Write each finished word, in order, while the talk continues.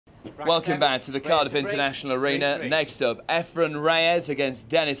Welcome back to the Cardiff International Arena. Next up, Efren Reyes against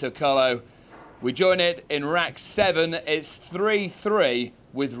Dennis Orcollo. We join it in rack 7. It's 3-3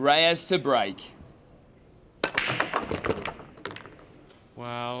 with Reyes to break.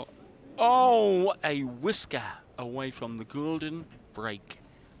 Well, oh, a whisker away from the golden break.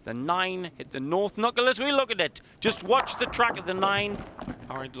 The 9 hit the north knuckle as we look at it. Just watch the track of the 9.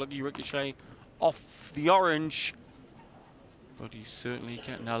 All right, lucky ricochet off the orange. But he's certainly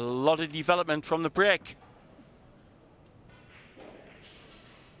getting a lot of development from the break.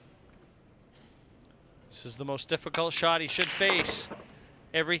 This is the most difficult shot he should face.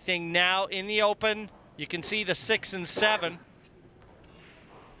 Everything now in the open. You can see the 6 and 7.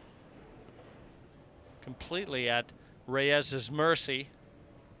 Completely at Reyes's mercy.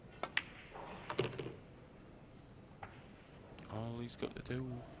 All he's got to do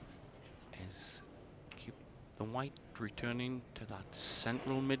is keep the white returning to that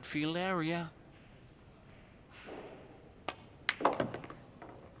central midfield area.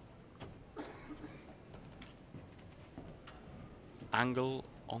 Angle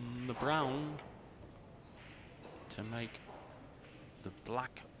on the brown to make the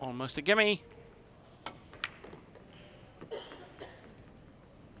black almost a gimme.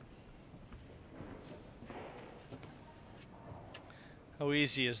 How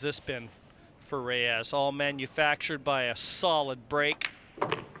easy has this been for Reyes? All manufactured by a solid break.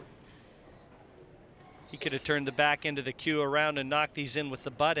 He could have turned the back end of the cue around and knocked these in with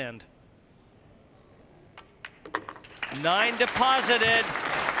the butt end. 9 deposited.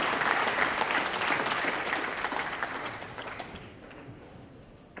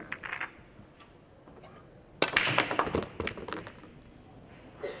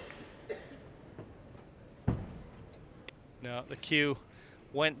 Now the cue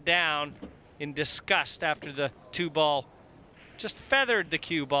went down in disgust after the 2-ball just feathered the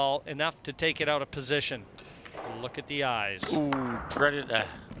cue ball enough to take it out of position. Look at the eyes. Ooh, predator.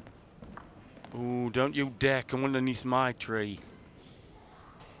 Ooh, don't you dare come underneath my tree.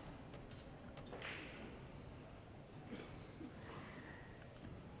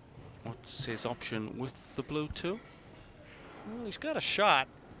 What's his option with the blue 2? Well, he's got a shot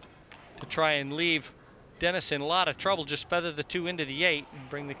to try and leave Dennis in a lot of trouble. Just feather the 2 into the 8 and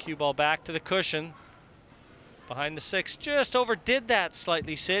bring the cue ball back to the cushion. Behind the 6, just overdid that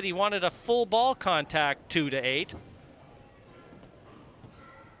slightly, Sid. He wanted a full ball contact 2 to 8.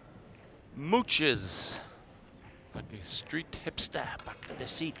 Mooches. Like a street hipster back to the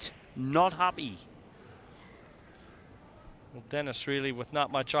seat. Not happy. Well, Dennis really with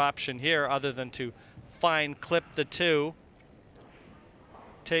not much option here other than to fine clip the 2.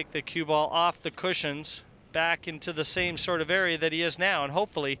 Take the cue ball off the cushions, back into the same sort of area that he is now, and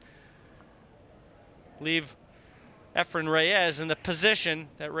hopefully leave Efren Reyes in the position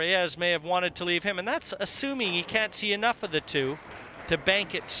that Reyes may have wanted to leave him. And that's assuming he can't see enough of the 2 to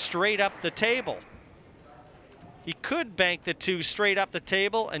bank it straight up the table. He could bank the 2 straight up the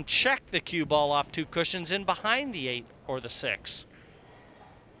table and check the cue ball off 2 cushions in behind the 8 or the 6.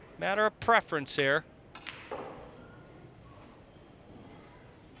 Matter of preference here.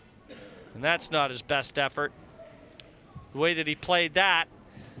 And that's not his best effort. The way that he played that,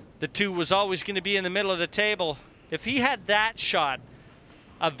 the 2 was always going to be in the middle of the table. If he had that shot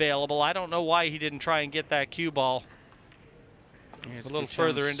available, I don't know why he didn't try and get that cue ball a little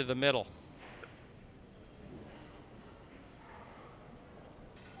further into the middle.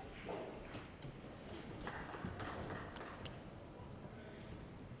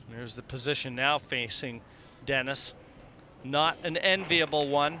 There's the position now facing Dennis. Not an enviable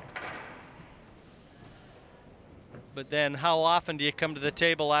one. But then how often do you come to the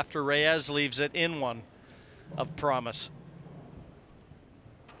table after Reyes leaves it in one of promise?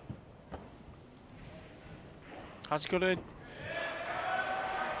 Has he got an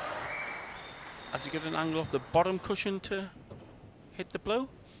angle off the bottom cushion to hit the blue?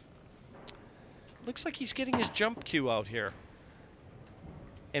 Looks like he's getting his jump cue out here.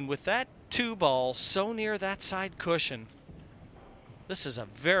 And with that 2 ball so near that side cushion, this is a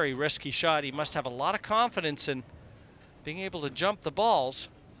very risky shot. He must have a lot of confidence in being able to jump the balls.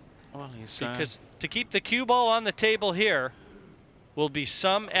 Well, he's because to keep the cue ball on the table here will be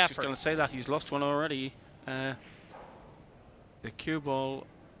some effort. Just going to say that he's lost one already. The cue ball,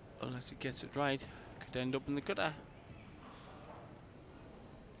 unless he gets it right, could end up in the gutter.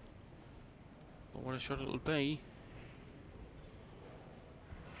 But what a shot it'll be.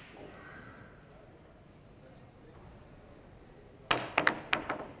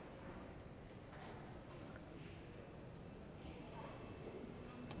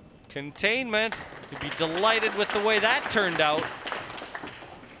 Containment. You'd be delighted with the way that turned out.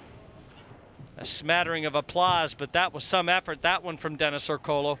 A smattering of applause, but that was some effort, that one from Dennis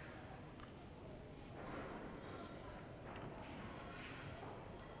Orcollo.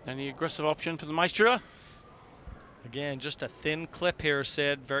 Any aggressive option for the Maestro? Again, just a thin clip here,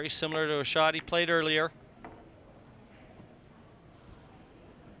 Sid. Very similar to a shot he played earlier.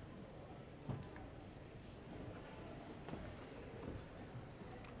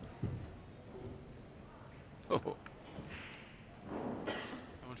 Oh.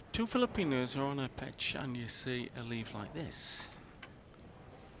 If two Filipinos are on a pitch and you see a leave like this,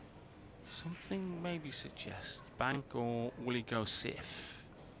 something maybe suggests bank, or will he go safe?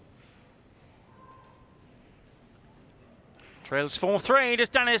 Trails 4-3, it's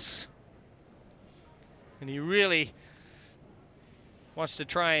Dennis. And he really wants to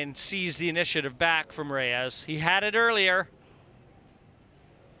try and seize the initiative back from Reyes. He had it earlier.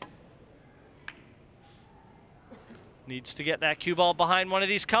 Needs to get that cue ball behind one of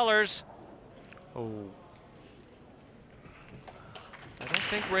these colors. Oh. I don't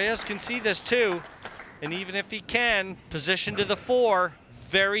think Reyes can see this too. And even if he can, position to the 4,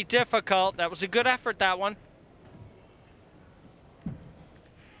 very difficult. That was a good effort, that one.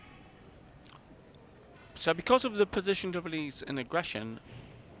 So because of the position of his and aggression,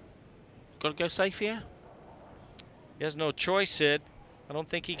 got to go safe here? He has no choice, Sid. I don't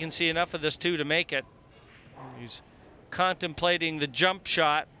think he can see enough of this too to make it. He's contemplating the jump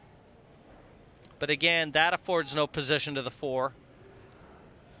shot. But again, that affords no position to the 4.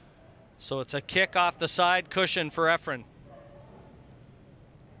 So it's a kick off the side cushion for Efren.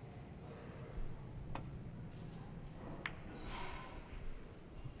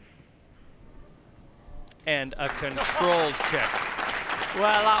 And a controlled kick.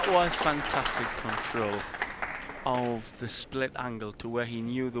 Well, that was fantastic control of the split angle to where he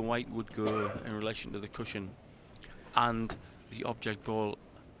knew the white would go in relation to the cushion and the object ball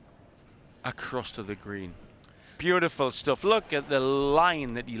across to the green. Beautiful stuff. Look at the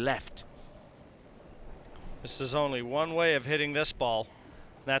line that he left. This is only one way of hitting this ball.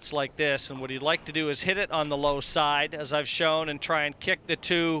 That's like this, and what he'd like to do is hit it on the low side, as I've shown, and try and kick the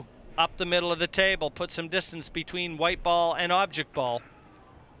 2 up the middle of the table, put some distance between white ball and object ball.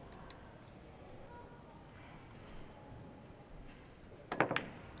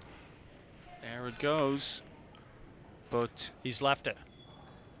 There it goes. But he's left it.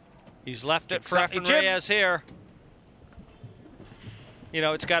 He's left it for Exactly, Efren Jim. Reyes here. You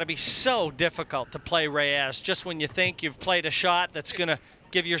know, it's got to be so difficult to play Reyes. Just when you think you've played a shot that's going to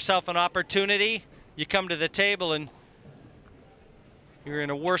give yourself an opportunity, you come to the table and you're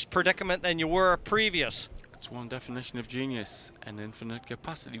in a worse predicament than you were previous. it's one definition of genius, an infinite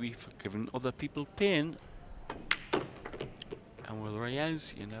capacity for giving other people pain. And with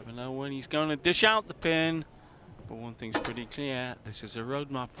Reyes, you never know when he's going to dish out the pain. But one thing's pretty clear, this is a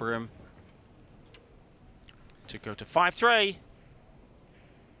roadmap for him to go to 5-3.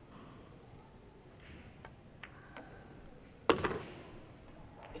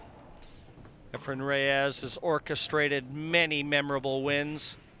 Efren Reyes has orchestrated many memorable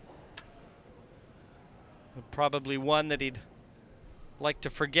wins. Probably one that he'd like to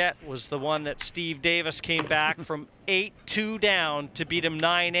forget was the one that Steve Davis came back from 8-2 down to beat him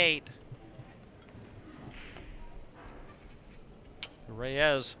 9-8.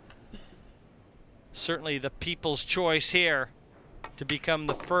 Reyes, certainly the people's choice here to become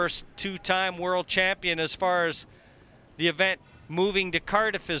the first two-time world champion as far as the event moving to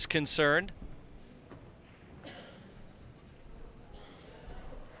Cardiff is concerned.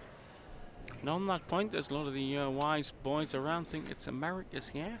 And on that point, there's a lot of the wise boys around think it's America's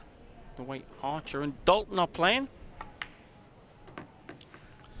here. The way Archer and Dalton are playing.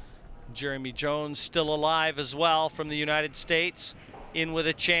 Jeremy Jones still alive as well from the United States. In with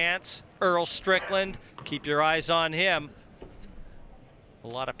a chance. Earl Strickland, keep your eyes on him. A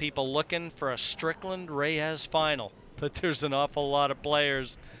lot of people looking for a Strickland-Reyes final. But there's an awful lot of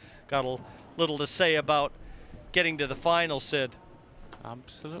players got a little to say about getting to the final, Sid.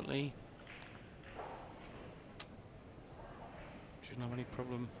 Absolutely. Shouldn't have any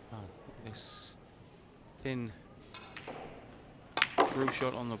problem. Oh, look at this thin through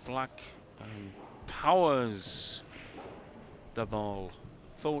shot on the black. Powers the ball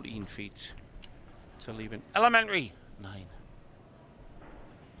 14 feet to leave an elementary 9.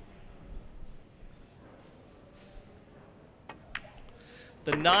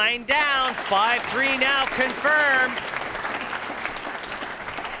 The 9 down, 5-3 now confirmed.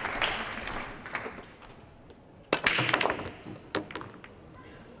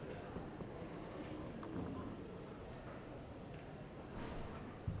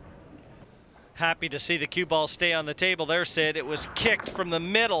 Happy to see the cue ball stay on the table there, Sid. It was kicked from the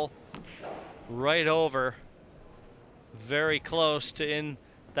middle right over, very close to in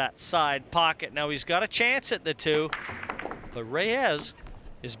that side pocket. Now he's got a chance at the 2, but Reyes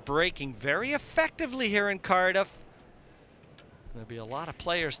is breaking very effectively here in Cardiff. There'll be a lot of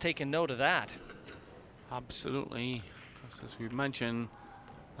players taking note of that. Absolutely, because as we've mentioned,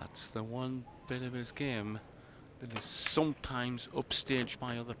 that's the one bit of his game that is sometimes upstaged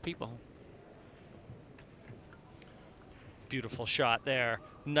by other people. Beautiful shot there.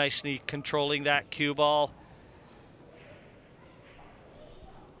 Nicely controlling that cue ball.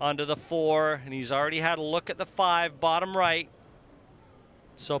 Onto the 4, and he's already had a look at the 5, bottom right.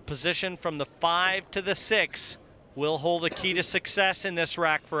 So position from the 5 to the 6 will hold the key to success in this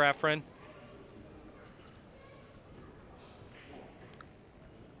rack for Efren.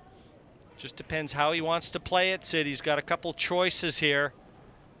 Just depends how he wants to play it, Sid. He's got a couple choices here.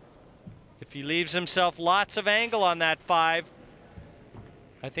 If he leaves himself lots of angle on that 5,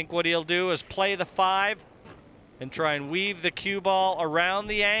 I think what he'll do is play the 5 and try and weave the cue ball around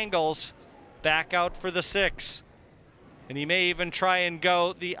the angles back out for the 6. And he may even try and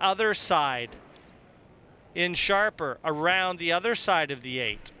go the other side in sharper around the other side of the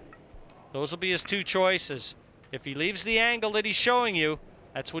 8. Those will be his 2 choices. If he leaves the angle that he's showing you,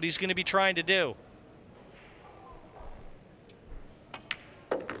 that's what he's going to be trying to do.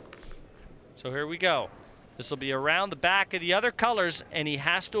 So here we go. This will be around the back of the other colors, and he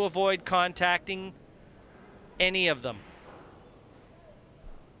has to avoid contacting any of them.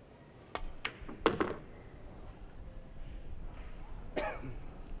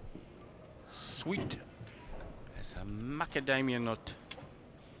 Sweet as a macadamia nut.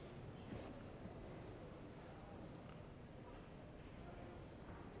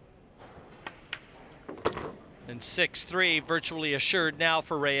 And 6-3 virtually assured now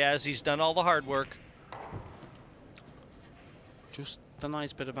for Reyes. He's done all the hard work. Just the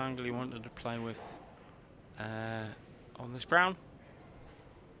nice bit of angle he wanted to play with on this brown.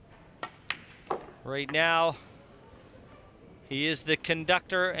 Right now, he is the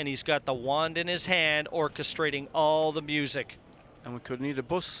conductor, and he's got the wand in his hand, orchestrating all the music. And we could need a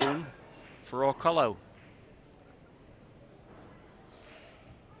bus soon for Orcollo.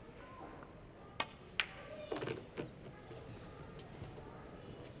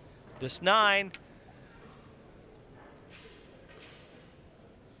 This 9.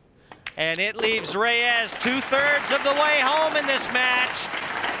 And it leaves Reyes 2/3 of the way home in this match.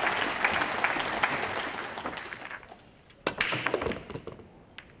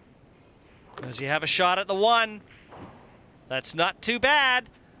 Does he have a shot at the 1? That's not too bad.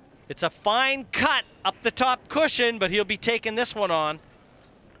 It's a fine cut up the top cushion, but he'll be taking this one on.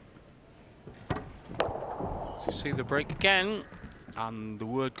 So you see the break again, and the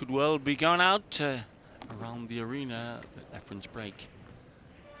word could well be going out around the arena that Efren's break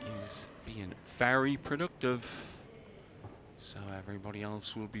is being very productive. So everybody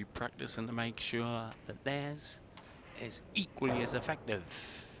else will be practicing to make sure that theirs is equally as effective.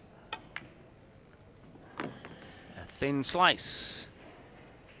 A thin slice.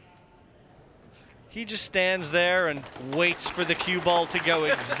 He just stands there and waits for the cue ball to go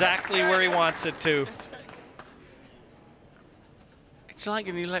exactly where he wants it to. It's like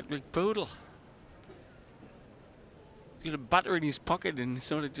an electric poodle. He's got a battery in his pocket and he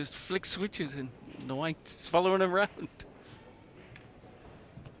sort of just flicks switches and the white's following him around.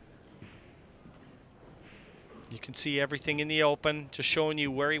 You can see everything in the open, just showing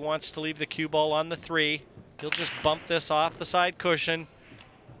you where he wants to leave the cue ball on the 3. He'll just bump this off the side cushion,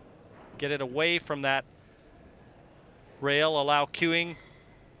 get it away from that rail, allow cueing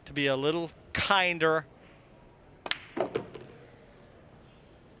to be a little kinder.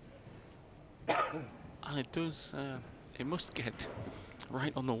 And it does, it must get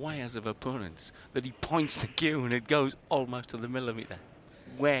right on the wires of opponents that he points the cue and it goes almost to the millimeter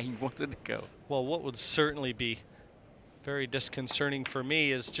where he wanted to go. Well, what would certainly be very disconcerting for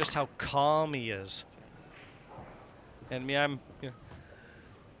me is just how calm he is. And me, I'm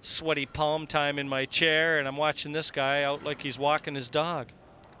sweaty palm time in my chair, and I'm watching this guy out like he's walking his dog.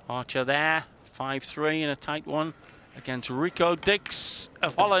 Archer there, 5-3 in a tight one against Rico Dix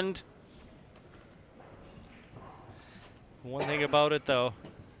of Holland. One thing about it, though,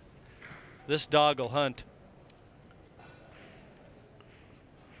 this dog will hunt.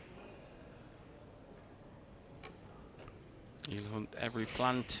 He'll hunt every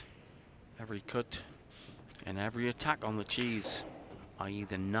plant, every cut, and every attack on the cheese, i.e.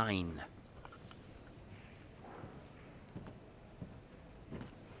 the 9.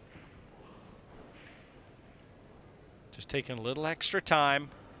 Just taking a little extra time.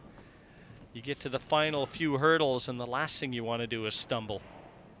 You get to the final few hurdles, and the last thing you want to do is stumble.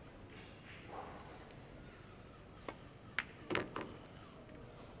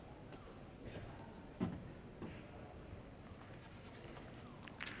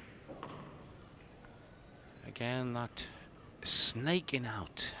 Again, that snaking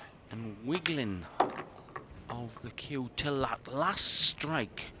out and wiggling of the cue till that last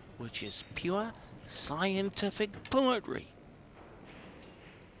strike, which is pure scientific poetry.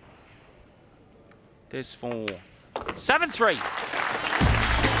 This for 7-3.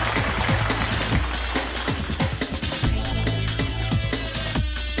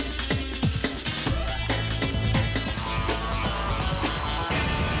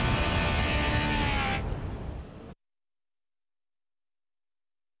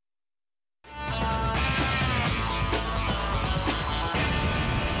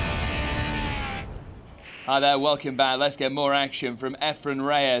 Hi there, welcome back. Let's get more action from Efren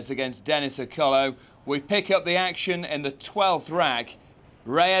Reyes against Dennis Orcollo. We pick up the action in the 12th rack.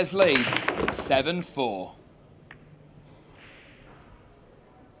 Reyes leads 7-4.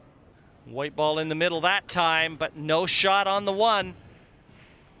 White ball in the middle that time, but no shot on the one.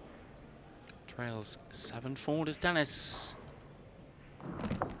 Trails 7-4 to Dennis.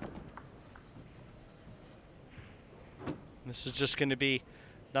 This is just going to be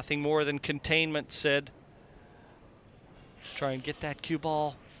nothing more than containment, Sid. Try and get that cue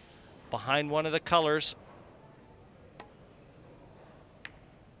ball behind one of the colors.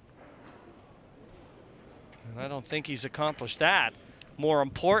 And I don't think he's accomplished that. More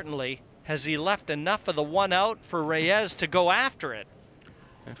importantly, has he left enough of the one out for Reyes to go after it?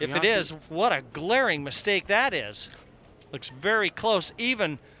 If it is, what a glaring mistake that is. Looks very close,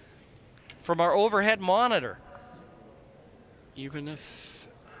 even from our overhead monitor. Even if...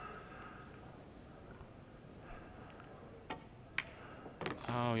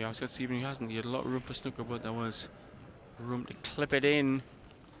 Oh yeah, I was going to see even he hasn't. He had a lot of room for snooker, but there was room to clip it in.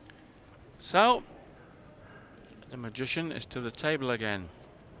 So, the magician is to the table again.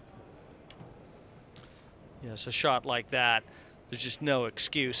 Yes, a shot like that, there's just no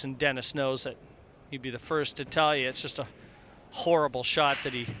excuse, and Dennis knows that. He'd be the first to tell you it's just a horrible shot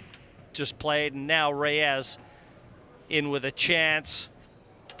that he just played, and now Reyes in with a chance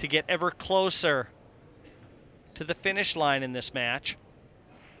to get ever closer to the finish line in this match.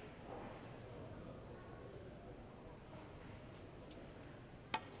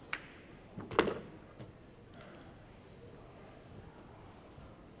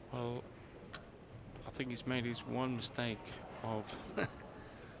 Well, I think he's made his one mistake of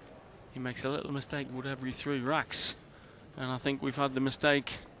he makes a little mistake with every 3 racks, and I think we've had the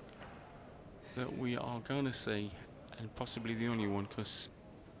mistake that we are going to see, and possibly the only one, because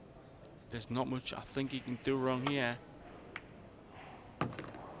there's not much I think he can do wrong here. The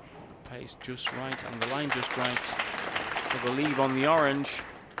pace just right and the line just right for the leave on the orange.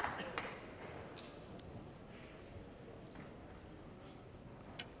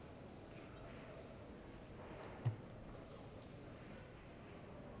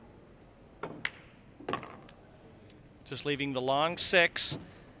 Just leaving the long 6.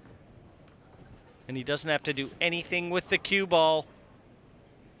 And he doesn't have to do anything with the cue ball.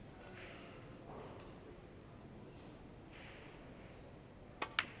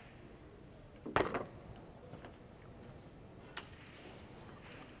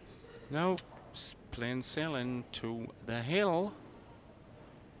 Now, plain sailing to the hill.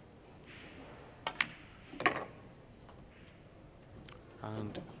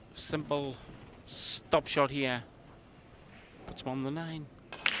 And simple stop shot here. Puts him on the 9.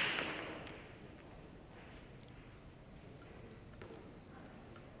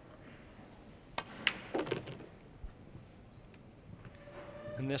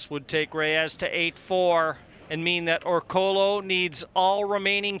 And this would take Reyes to 8-4 and mean that Orcollo needs all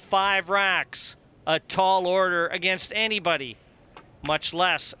remaining 5 racks. A tall order against anybody, much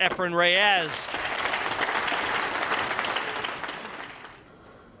less Efren Reyes.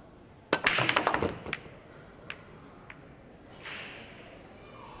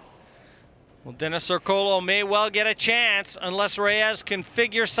 Well, Dennis Orcollo may well get a chance unless Reyes can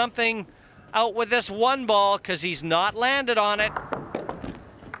figure something out with this one ball, because he's not landed on it.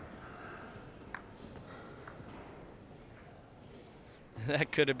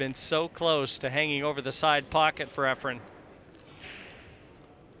 That could have been so close to hanging over the side pocket for Efren.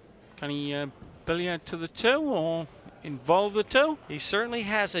 Can he billiard to the 2 or involve the 2? He certainly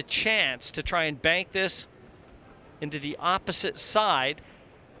has a chance to try and bank this into the opposite side.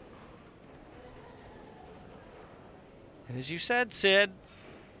 And as you said, Sid,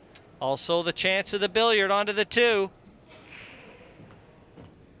 also the chance of the billiard onto the 2.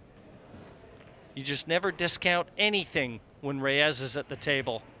 You just never discount anything when Reyes is at the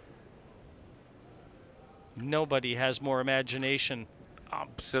table. Nobody has more imagination.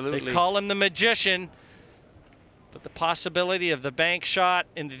 Absolutely. They call him the magician, but the possibility of the bank shot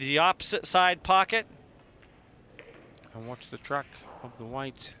into the opposite side pocket, And watch the track of the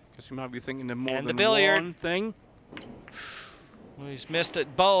white, because he might be thinking of more And than the billiard. one thing. Well, he's missed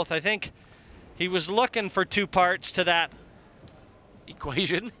it both. I think he was looking for 2 parts to that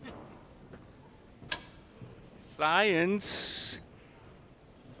Equation. Science.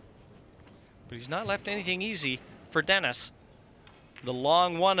 but he's not left anything easy for Dennis. The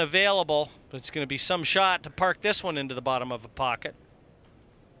long one available, but it's going to be some shot to park this one into the bottom of a pocket.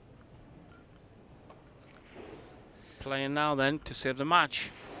 Playing now then to save the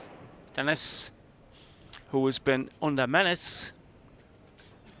match. Dennis, who has been under menace.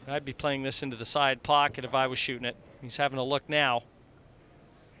 I'd be playing this into the side pocket if I was shooting it. He's having a look now.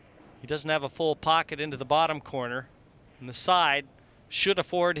 He doesn't have a full pocket into the bottom corner, and the side should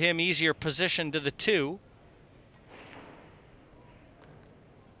afford him easier position to the 2.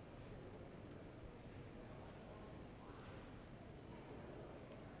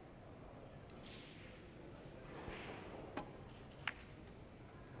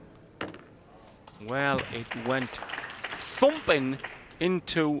 Well, it went thumping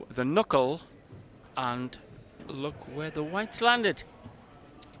into the knuckle, and look where the whites landed.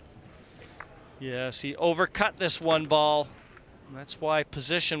 Yes, he overcut this one ball. That's why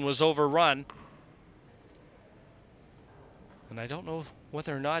position was overrun. And I don't know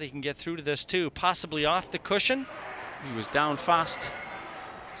whether or not he can get through to this too. Possibly off the cushion. He was down fast,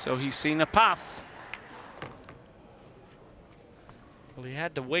 so he's seen a path. Well, he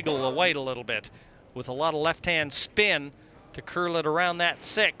had to wiggle the white a little bit with a lot of left-hand spin to curl it around that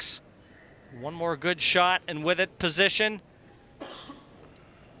 6. One more good shot, and with it, position.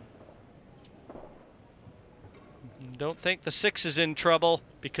 Don't think the 6 is in trouble,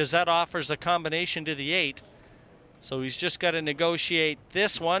 because that offers a combination to the 8. So he's just got to negotiate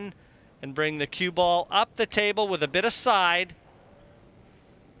this one and bring the cue ball up the table with a bit of side.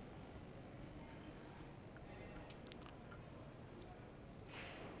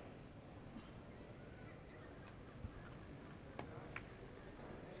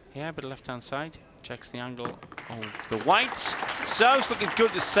 Yeah, but left-hand side, checks the angle of the whites. So it's looking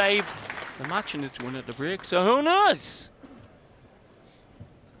good to save the match, and it's win at the break, so who knows?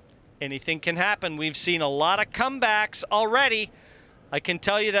 Anything can happen. We've seen a lot of comebacks already. I can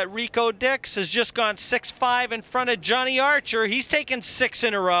tell you that Rico Dix has just gone 6-5 in front of Johnny Archer. He's taken 6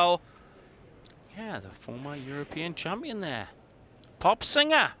 in a row. Yeah, the former European champion there. Pop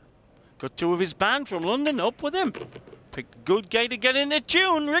singer. Got 2 of his band from London up with him. Picked a good guy to get into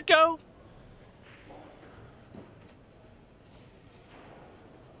tune, Rico.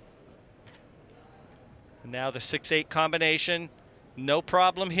 And now the 6-8 combination. No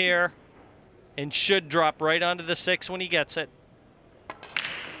problem here. And should drop right onto the 6 when he gets it.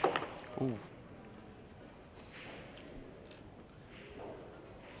 Ooh.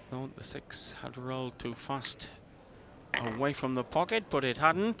 Thought the 6 had rolled too fast away from the pocket, but it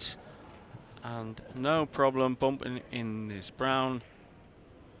hadn't. And no problem bumping in this brown.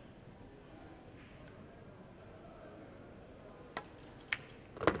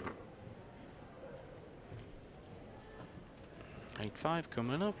 Eight 5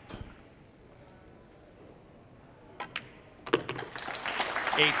 coming up.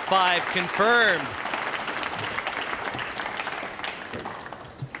 8-5 confirmed.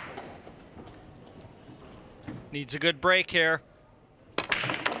 Needs a good break here.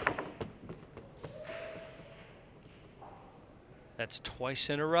 That's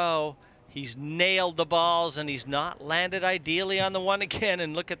twice in a row. He's nailed the balls, and he's not landed ideally on the one again.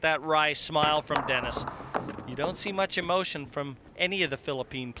 And look at that wry smile from Dennis. You don't see much emotion from any of the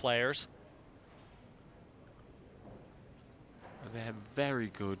Philippine players. They're very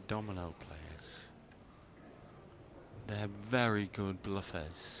good domino players. They're very good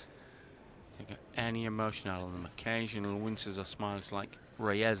bluffers. They got any emotion out of them. Occasional winces or smiles like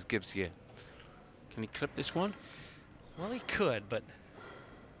Reyes gives you. Can he clip this one? Well, he could, but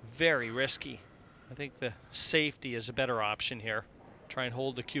very risky. I think the safety is a better option here. Try and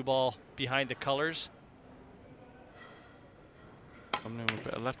hold the cue ball behind the colors. Coming in with a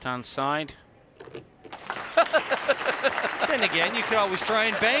bit of left-hand side. Then again, you could always try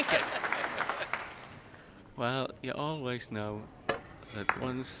and bank it. Well, you always know that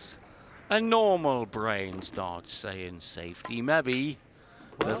once a normal brain starts saying safety, maybe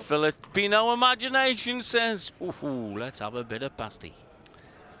the Filipino imagination says, ooh, let's have a bit of pasty.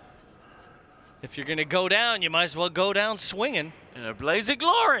 If you're going to go down, you might as well go down swinging. In a blaze of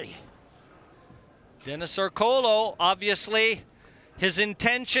glory. Dennis Orcollo, obviously, his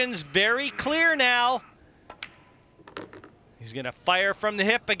intentions very clear now. He's going to fire from the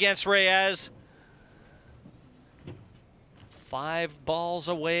hip against Reyes. 5 balls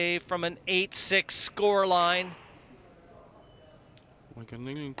away from an 8-6 score line. like an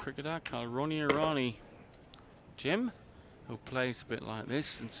England cricketer called Ronnie Irani. Jim, who plays a bit like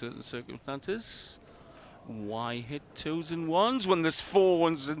this in certain circumstances. Why hit 2s and 1s when there's 4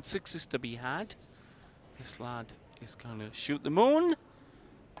 1s and 6s to be had? This lad is going to shoot the moon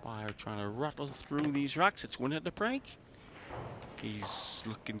by trying to rattle through these racks. It's 1 at the break. He's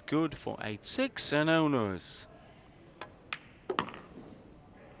looking good for 8-6 and owners.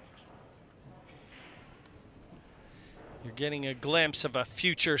 You're getting a glimpse of a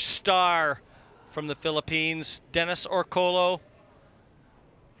future star from the Philippines, Dennis Orcollo.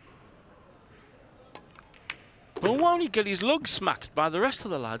 But won't he get his lugs smacked by the rest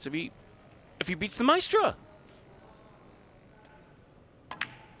of the lads if he beats the maestro?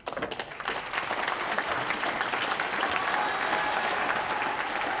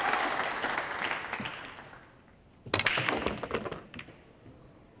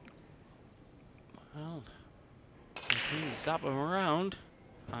 Well, he's zap him around,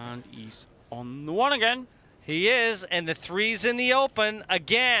 and he's on the 1 again. He is, and the 3's in the open.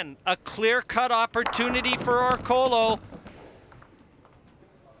 Again, a clear-cut opportunity for Orcollo.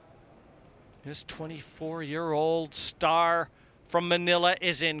 This 24-year-old star from Manila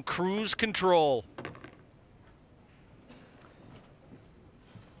is in cruise control.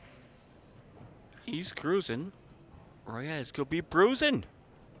 He's cruising. Reyes could be bruising.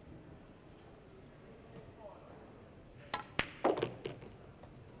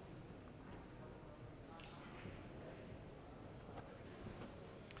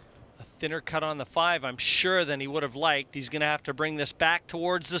 Thinner cut on the 5, I'm sure, than he would have liked. He's going to have to bring this back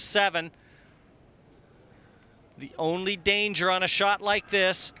towards the 7. The only danger on a shot like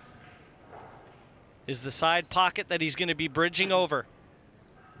this is the side pocket that he's going to be bridging over.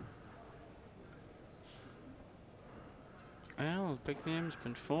 Well, the big name's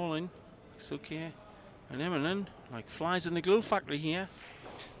been falling. Suki and Eminem, like flies in the glue factory here.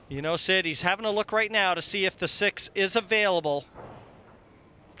 You know, Sid, he's having a look right now to see if the 6 is available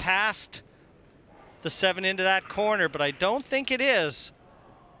past the 7 into that corner, but I don't think it is.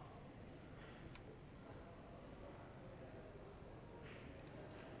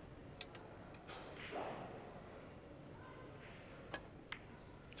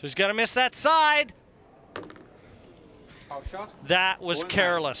 So he's got to miss that side. That was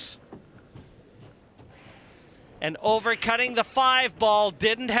careless. And overcutting the 5 ball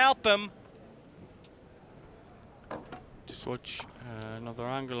didn't help him. Just watch another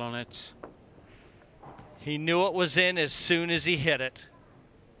angle on it. He knew it was in as soon as he hit it.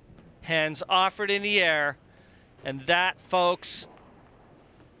 Hands offered in the air. And that, folks,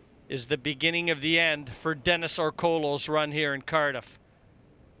 is the beginning of the end for Dennis Orcollo's run here in Cardiff.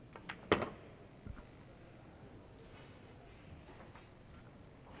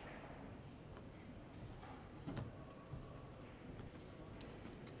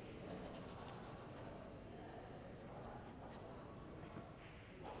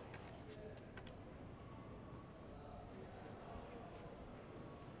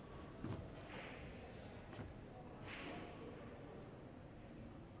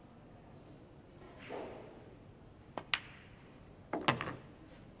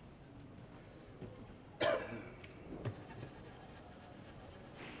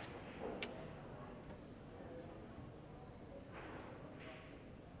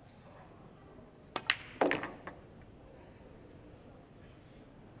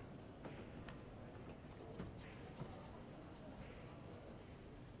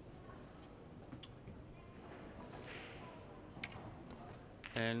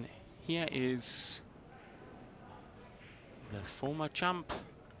 And here is the former champ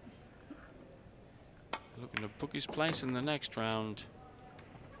looking to book his place in the next round.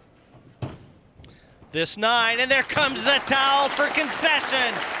 This 9, and there comes the towel for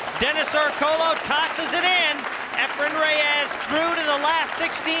concession. Dennis Orcollo tosses it in. Efren Reyes through to the last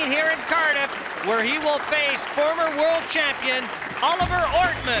 16 here in Cardiff, where he will face former world champion Oliver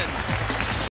Ortman.